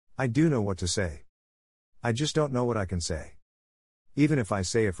I do know what to say. I just don't know what I can say. Even if I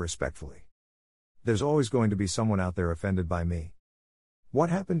say it respectfully. There's always going to be someone out there offended by me.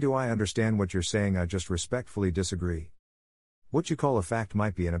 What happened? Do I understand what you're saying? I just respectfully disagree. What you call a fact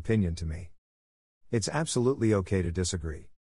might be an opinion to me. It's absolutely okay to disagree.